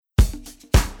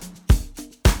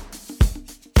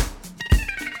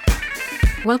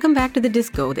Welcome back to the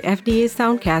Disco, the FDA's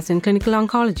Soundcast in Clinical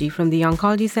Oncology from the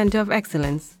Oncology Center of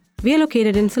Excellence. We are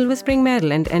located in Silver Spring,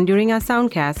 Maryland, and during our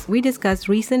Soundcast, we discuss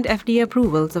recent FDA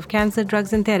approvals of cancer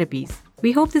drugs and therapies.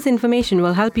 We hope this information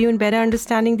will help you in better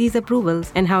understanding these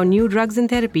approvals and how new drugs and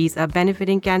therapies are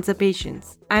benefiting cancer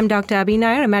patients. I'm Dr. Abhi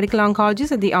Nair, a medical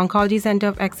oncologist at the Oncology Center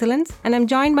of Excellence, and I'm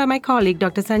joined by my colleague,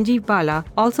 Dr. Sanjeev Bala,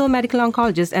 also a medical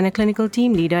oncologist and a clinical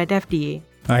team leader at FDA.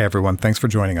 Hi everyone, thanks for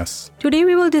joining us. Today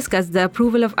we will discuss the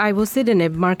approval of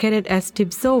ivosidenib, marketed as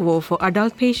Tibsovo, for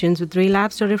adult patients with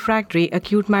relapsed or refractory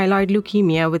acute myeloid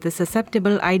leukemia with a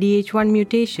susceptible IDH1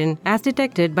 mutation as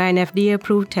detected by an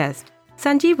FDA-approved test.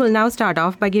 Sanjeev will now start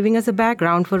off by giving us a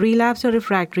background for relapsed or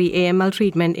refractory AML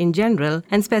treatment in general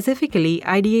and specifically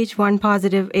IDH1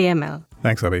 positive AML.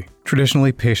 Thanks, Abhi.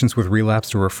 Traditionally, patients with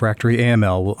relapsed or refractory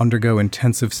AML will undergo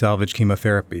intensive salvage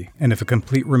chemotherapy, and if a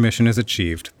complete remission is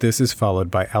achieved, this is followed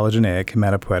by allogeneic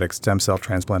hematopoietic stem cell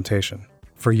transplantation.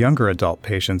 For younger adult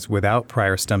patients without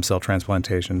prior stem cell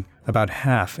transplantation, about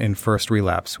half in first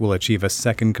relapse will achieve a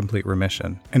second complete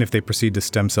remission, and if they proceed to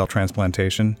stem cell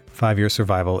transplantation, 5-year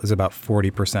survival is about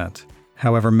 40%.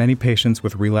 However, many patients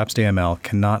with relapsed AML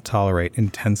cannot tolerate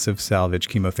intensive salvage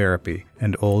chemotherapy,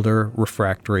 and older,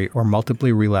 refractory, or multiply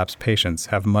relapsed patients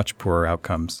have much poorer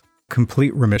outcomes.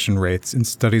 Complete remission rates in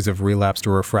studies of relapsed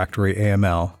or refractory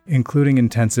AML, including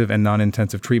intensive and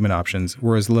non-intensive treatment options,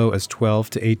 were as low as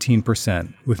 12 to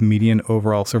 18%, with median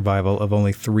overall survival of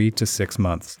only 3 to 6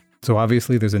 months. So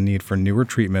obviously there's a need for newer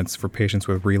treatments for patients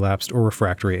with relapsed or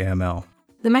refractory AML.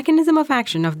 The mechanism of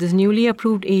action of this newly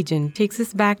approved agent takes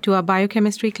us back to our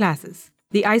biochemistry classes.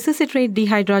 The isocitrate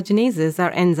dehydrogenases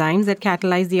are enzymes that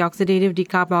catalyze the oxidative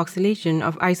decarboxylation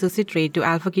of isocitrate to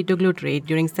alpha-ketoglutarate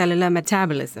during cellular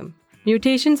metabolism.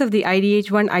 Mutations of the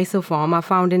IDH1 isoform are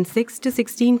found in 6 to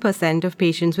 16% of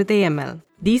patients with AML.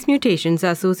 These mutations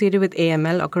are associated with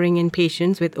AML occurring in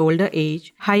patients with older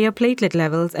age, higher platelet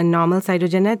levels, and normal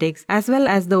cytogenetics, as well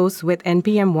as those with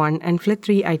NPM1 and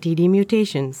FLT3-ITD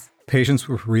mutations. Patients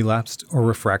with relapsed or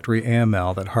refractory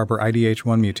AML that harbor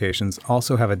IDH1 mutations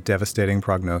also have a devastating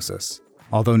prognosis.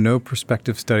 Although no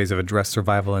prospective studies have addressed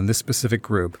survival in this specific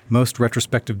group, most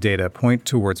retrospective data point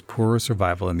towards poorer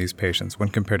survival in these patients when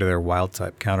compared to their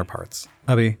wild-type counterparts.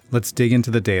 Abhi, let's dig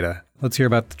into the data. Let's hear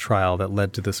about the trial that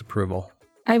led to this approval.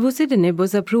 Ivosidenib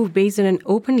was approved based on an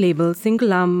open-label,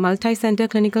 single-arm, multi-center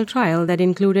clinical trial that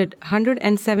included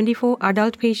 174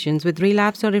 adult patients with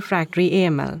relapsed or refractory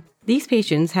AML. These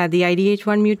patients had the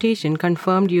IDH1 mutation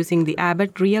confirmed using the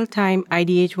Abbott real-time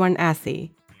IDH1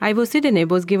 assay. Ivosidenib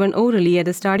was given orally at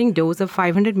a starting dose of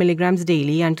 500 mg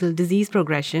daily until disease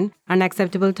progression,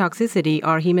 unacceptable toxicity,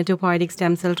 or hematopoietic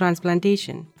stem cell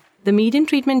transplantation. The median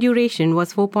treatment duration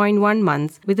was 4.1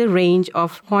 months with a range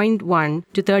of 0.1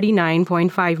 to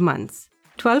 39.5 months.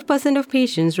 12% of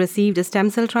patients received a stem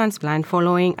cell transplant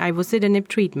following ivosidenib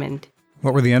treatment.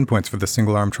 What were the endpoints for the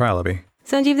single-arm trial, Abhi?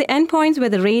 Sanjeev, the endpoints were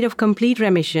the rate of complete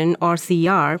remission, or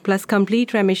CR, plus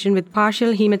complete remission with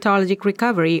partial hematologic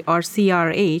recovery, or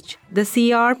CRH, the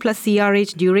CR plus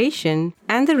CRH duration,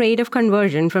 and the rate of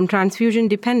conversion from transfusion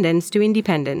dependence to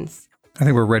independence. I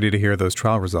think we're ready to hear those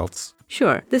trial results.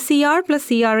 Sure. The CR plus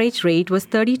CRH rate was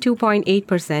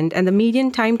 32.8%, and the median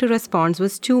time to response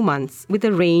was 2 months, with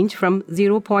a range from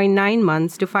 0.9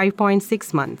 months to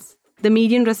 5.6 months. The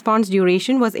median response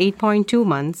duration was 8.2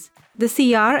 months. The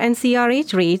CR and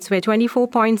CRH rates were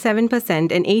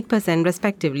 24.7% and 8%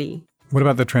 respectively. What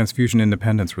about the transfusion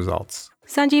independence results?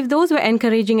 Sanjeev, those were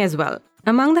encouraging as well.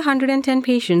 Among the 110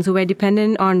 patients who were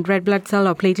dependent on red blood cell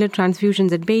or platelet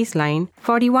transfusions at baseline,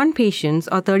 41 patients,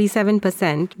 or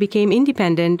 37%, became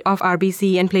independent of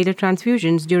RBC and platelet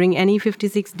transfusions during any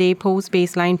 56-day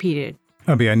post-baseline period.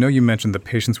 Abhi, I know you mentioned that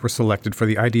patients were selected for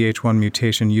the IDH1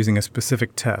 mutation using a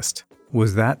specific test.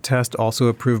 Was that test also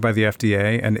approved by the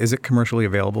FDA, and is it commercially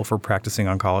available for practicing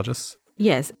oncologists?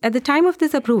 Yes. At the time of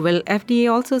this approval,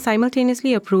 FDA also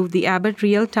simultaneously approved the Abbott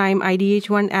real-time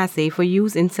IDH1 assay for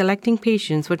use in selecting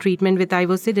patients for treatment with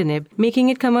ivosidenib, making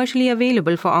it commercially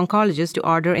available for oncologists to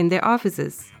order in their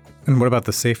offices. And what about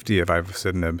the safety of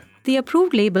ivosidenib? The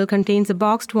approved label contains a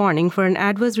boxed warning for an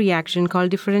adverse reaction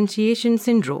called differentiation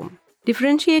syndrome.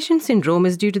 Differentiation syndrome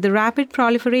is due to the rapid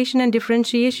proliferation and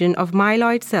differentiation of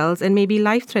myeloid cells and may be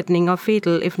life-threatening or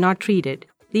fatal if not treated.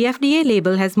 The FDA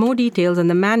label has more details on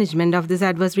the management of this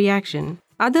adverse reaction.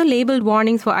 Other labeled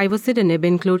warnings for ivosidenib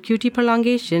include QT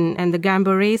prolongation and the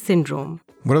Guillain-Barré syndrome.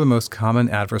 What are the most common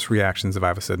adverse reactions of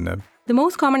ivosidenib? The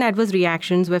most common adverse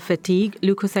reactions were fatigue,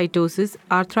 leukocytosis,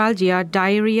 arthralgia,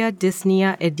 diarrhea,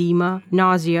 dyspnea, edema,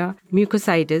 nausea,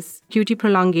 mucositis, QT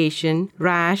prolongation,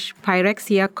 rash,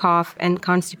 pyrexia, cough, and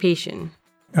constipation.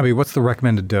 Abby, what's the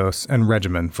recommended dose and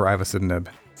regimen for ivosidenib?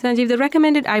 Sanjeev, the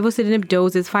recommended ivosidenib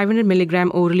dose is 500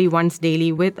 mg orally once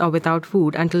daily with or without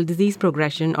food until disease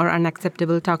progression or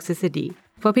unacceptable toxicity.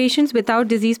 For patients without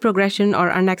disease progression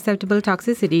or unacceptable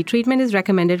toxicity, treatment is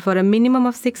recommended for a minimum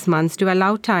of 6 months to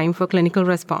allow time for clinical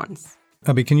response.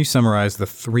 Abby, can you summarize the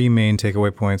 3 main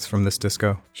takeaway points from this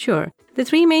disco? Sure. The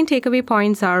 3 main takeaway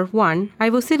points are: 1.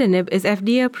 Ivosidenib is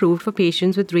FDA approved for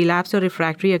patients with relapsed or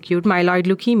refractory acute myeloid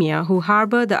leukemia who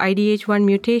harbor the IDH1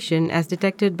 mutation as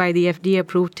detected by the FDA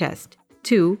approved test.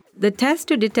 2. The test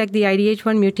to detect the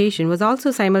IDH1 mutation was also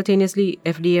simultaneously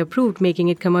FDA approved, making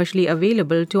it commercially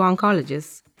available to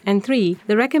oncologists. And 3.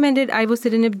 The recommended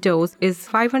ivosidenib dose is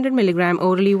 500 mg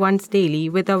orally once daily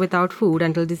with or without food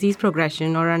until disease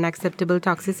progression or unacceptable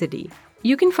toxicity.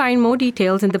 You can find more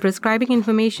details in the prescribing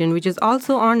information, which is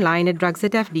also online at Drugs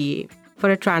at FDA. For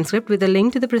a transcript with a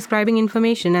link to the prescribing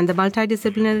information and the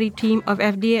multidisciplinary team of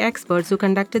FDA experts who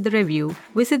conducted the review,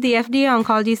 visit the FDA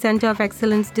Oncology Center of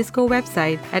Excellence DISCO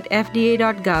website at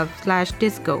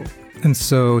fda.gov/DISCO. And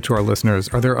so, to our listeners,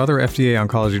 are there other FDA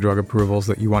oncology drug approvals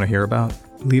that you want to hear about?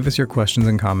 Leave us your questions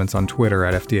and comments on Twitter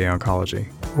at FDA Oncology,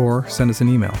 or send us an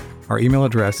email. Our email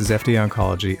address is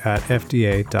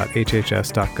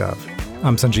fdaoncology@fda.hhs.gov.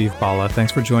 I'm Sanjeev Bala.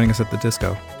 Thanks for joining us at the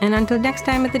Disco. And until next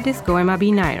time at the Disco, I'm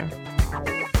Abhi Nair.